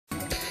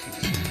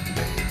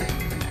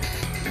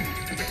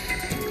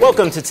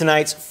Welcome to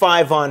tonight's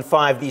 5 on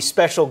 5. The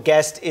special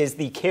guest is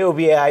the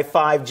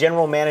KOBI-5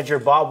 General Manager,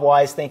 Bob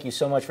Wise. Thank you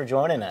so much for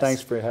joining us.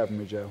 Thanks for having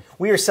me, Joe.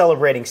 We are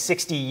celebrating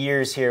 60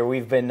 years here.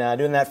 We've been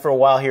doing that for a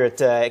while here at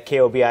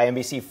KOBI,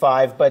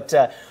 NBC5,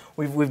 but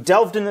we've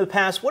delved into the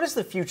past. What does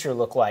the future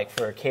look like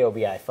for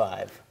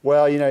KOBI-5?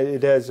 Well, you know,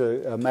 it has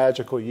a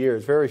magical year.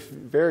 It's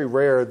very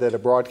rare that a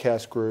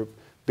broadcast group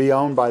be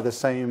owned by the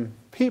same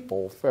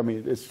people. I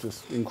mean, it's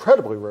just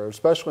incredibly rare,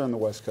 especially on the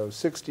West Coast.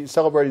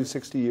 Celebrating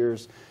 60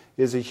 years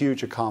is a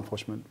huge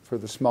accomplishment for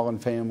the Smullen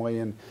family,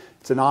 and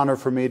it's an honor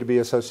for me to be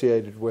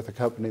associated with a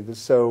company that's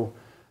so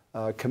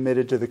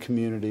committed to the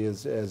community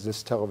as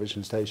this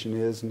television station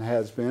is and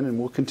has been and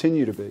will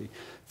continue to be.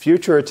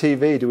 Future of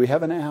TV, do we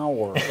have an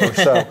hour or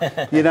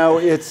so? You know,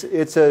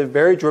 it's a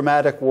very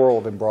dramatic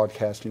world in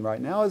broadcasting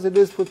right now, as it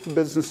is with the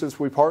businesses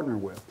we partner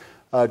with.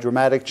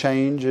 Dramatic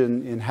change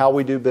in how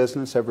we do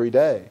business every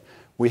day.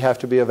 We have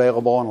to be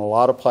available on a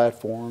lot of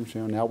platforms.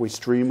 You know, now we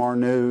stream our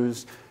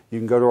news. You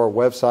can go to our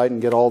website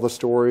and get all the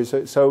stories.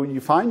 So you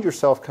find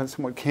yourself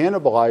somewhat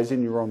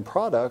cannibalizing your own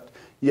product,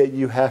 yet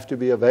you have to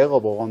be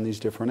available on these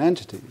different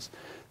entities.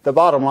 The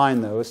bottom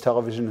line, though, is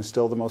television is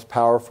still the most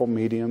powerful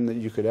medium that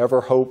you could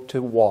ever hope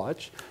to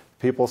watch.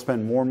 People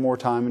spend more and more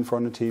time in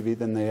front of TV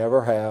than they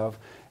ever have.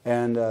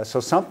 And so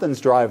something's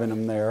driving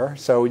them there.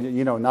 So,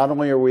 you know, not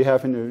only are we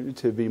having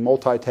to be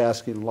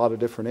multitasking in a lot of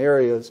different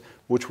areas,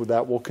 which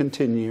that will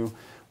continue,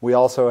 we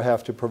also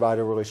have to provide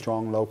a really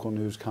strong local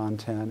news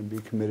content and be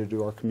committed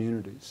to our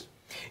communities.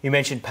 You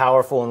mentioned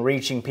powerful and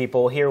reaching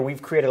people. Here,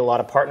 we've created a lot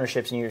of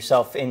partnerships in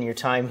your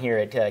time here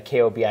at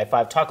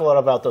KOBI-5. Talk a lot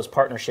about those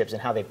partnerships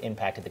and how they've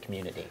impacted the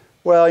community.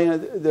 Well, you know,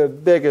 the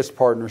biggest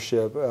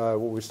partnership, what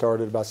we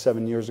started about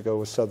 7 years ago,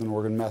 was Southern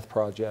Oregon Meth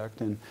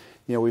Project. And,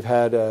 you know, we've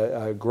had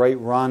a great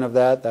run of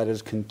that. That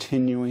is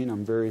continuing.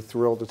 I'm very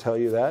thrilled to tell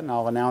you that. And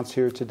I'll announce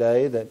here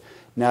today that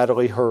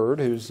Natalie Hurd,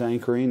 who's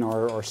anchoring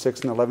our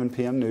 6 and 11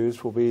 p.m.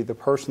 news, will be the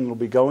person that will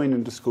be going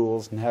into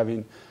schools and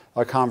having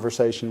a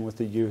conversation with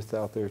the youth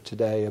out there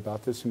today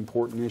about this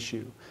important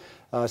issue.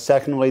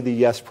 Secondly, the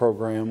YES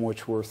program,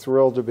 which we're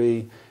thrilled to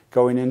be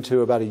going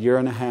into about a year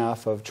and a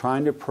half of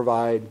trying to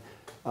provide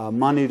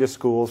money to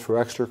schools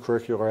for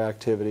extracurricular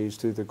activities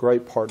through the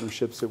great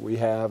partnerships that we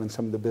have and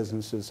some of the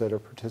businesses that are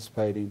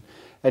participating.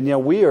 And, you know,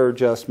 we are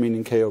just,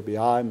 meaning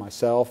KOBI,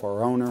 myself,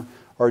 our owner,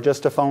 are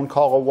just a phone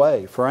call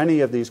away for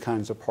any of these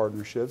kinds of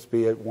partnerships,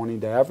 be it wanting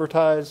to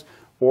advertise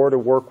or to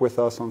work with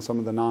us on some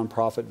of the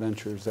nonprofit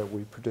ventures that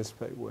we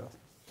participate with.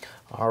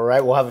 All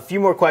right, we'll have a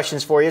few more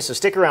questions for you, so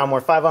stick around.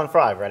 More 5 on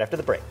 5 right after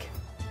the break.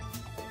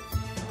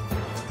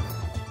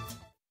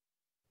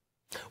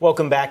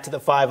 Welcome back to the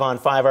 5 on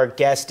 5. Our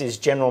guest is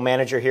General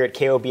Manager here at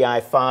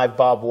KOBI-5,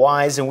 Bob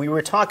Wise, and we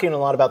were talking a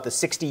lot about the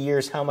 60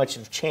 years, how much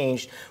have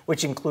changed,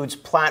 which includes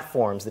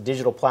platforms, the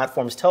digital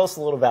platforms. Tell us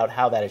a little about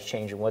how that has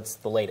changed and what's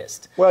the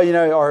latest. Well, you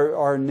know,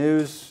 our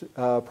news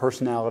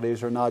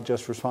personalities are not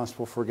just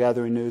responsible for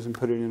gathering news and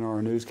putting it in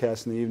our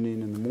newscast in the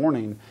evening and the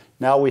morning.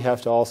 Now we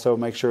have to also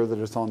make sure that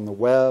it's on the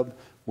web.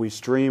 We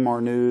stream our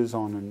news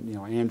on, you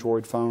know,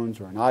 Android phones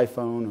or an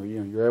iPhone, or,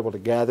 you know, you're able to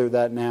gather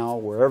that now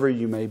wherever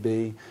you may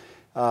be.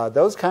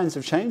 Those kinds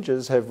of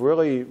changes have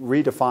really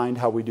redefined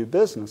how we do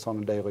business on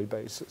a daily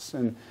basis.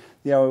 And,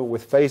 you know,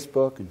 with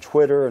Facebook and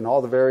Twitter and all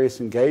the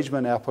various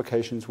engagement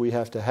applications we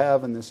have to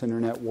have in this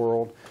internet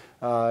world,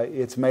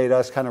 it's made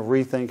us kind of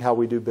rethink how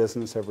we do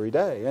business every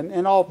day.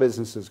 And all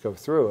businesses go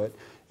through it.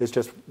 It's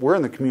just we're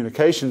in the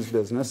communications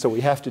business, so we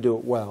have to do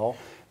it well.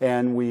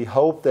 And we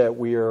hope that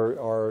we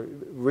are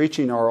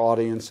reaching our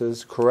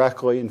audiences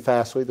correctly and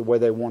fastly the way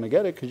they want to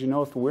get it, because, you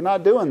know, if we're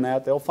not doing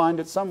that, they'll find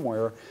it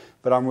somewhere.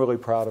 But I'm really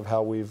proud of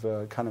how we've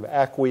kind of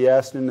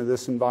acquiesced into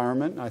this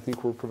environment, and I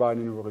think we're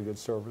providing a really good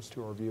service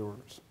to our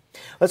viewers.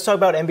 Let's talk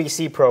about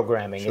NBC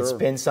programming. Sure. It's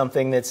been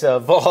something that's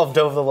evolved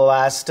over the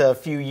last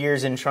few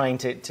years in trying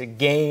to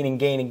gain and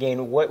gain and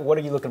gain. What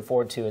are you looking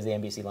forward to as the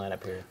NBC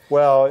lineup here?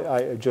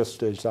 Well,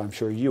 just as I'm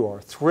sure you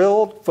are,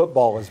 thrilled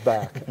football is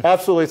back.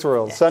 Absolutely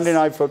thrilled. Yes. Sunday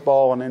Night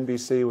Football on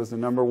NBC was the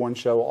 #1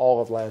 show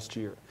all of last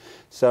year.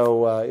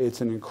 So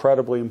it's an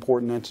incredibly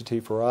important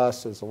entity for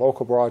us as a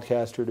local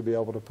broadcaster to be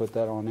able to put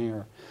that on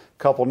air. A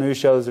couple new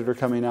shows that are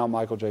coming out.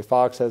 Michael J.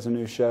 Fox has a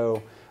new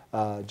show.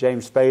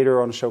 James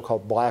Spader on a show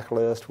called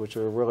Blacklist, which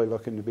are really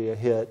looking to be a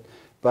hit.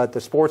 But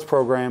the sports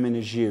programming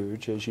is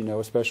huge, as you know,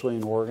 especially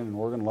in Oregon, and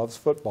Oregon loves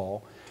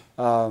football.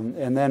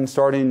 And then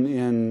starting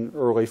in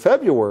early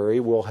February,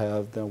 we'll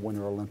have the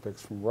Winter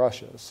Olympics from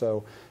Russia.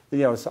 So, you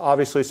know, it's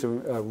obviously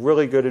some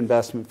really good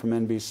investment from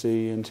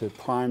NBC into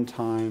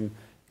primetime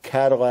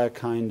Cadillac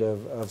kind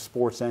of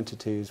sports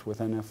entities with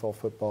NFL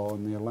football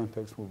and the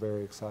Olympics. We're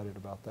very excited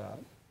about that.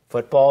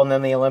 Football and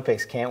then the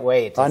Olympics. Can't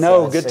wait. I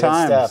know, good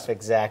times. Stuff.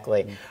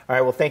 Exactly. All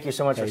right, well, thank you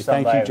so much for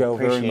stopping by. Thank you, Joe,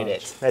 Appreciate very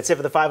much. it. That's it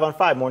for the 5 on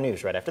 5. More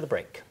news right after the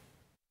break.